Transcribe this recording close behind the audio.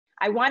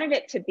I wanted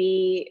it to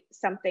be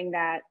something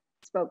that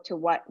spoke to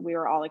what we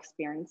were all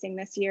experiencing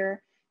this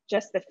year.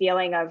 Just the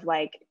feeling of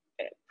like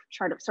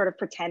sort of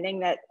pretending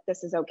that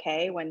this is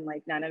okay when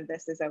like none of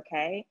this is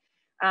okay.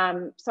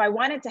 So I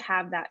wanted to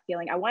have that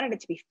feeling. I wanted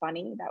it to be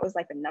funny. That was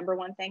like the number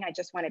one thing. I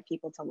just wanted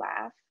people to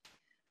laugh.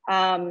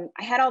 I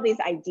had all these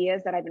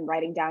ideas that I've been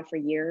writing down for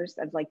years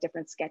of like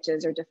different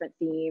sketches or different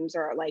themes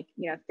or like,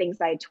 you know, things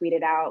I had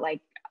tweeted out,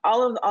 like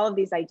all of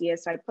these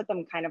ideas. So I put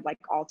them kind of like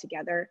all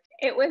together.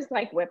 It was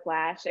like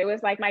whiplash. It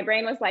was like, my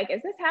brain was like,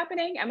 is this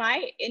happening? Am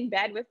I in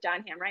bed with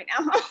John Hamm right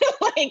now?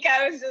 Like,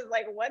 I was just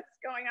like, what's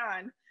going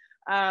on?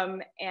 I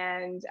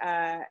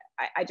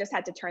just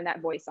had to turn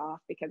that voice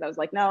off because I was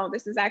like, no,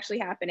 this is actually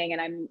happening.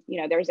 And I'm,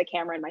 you know, there's a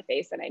camera in my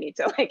face and I need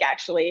to like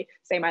actually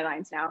say my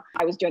lines now.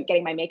 I was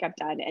getting my makeup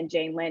done and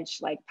Jane Lynch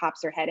like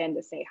pops her head in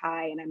to say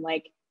hi. And I'm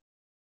like,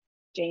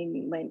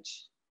 Jane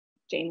Lynch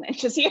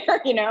is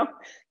here, you know,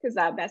 because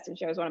Best in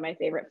Show is one of my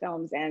favorite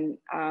films. And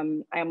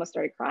I almost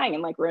started crying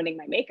and like ruining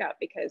my makeup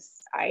because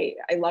I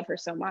love her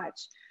so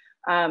much.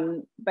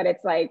 But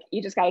it's like,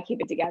 you just got to keep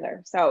it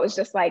together. So it was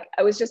just like,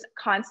 I was just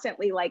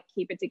constantly like,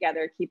 keep it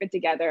together.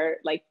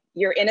 Like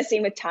you're in a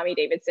scene with Tommy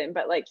Davidson,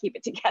 but like, keep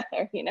it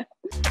together, you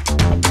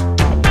know?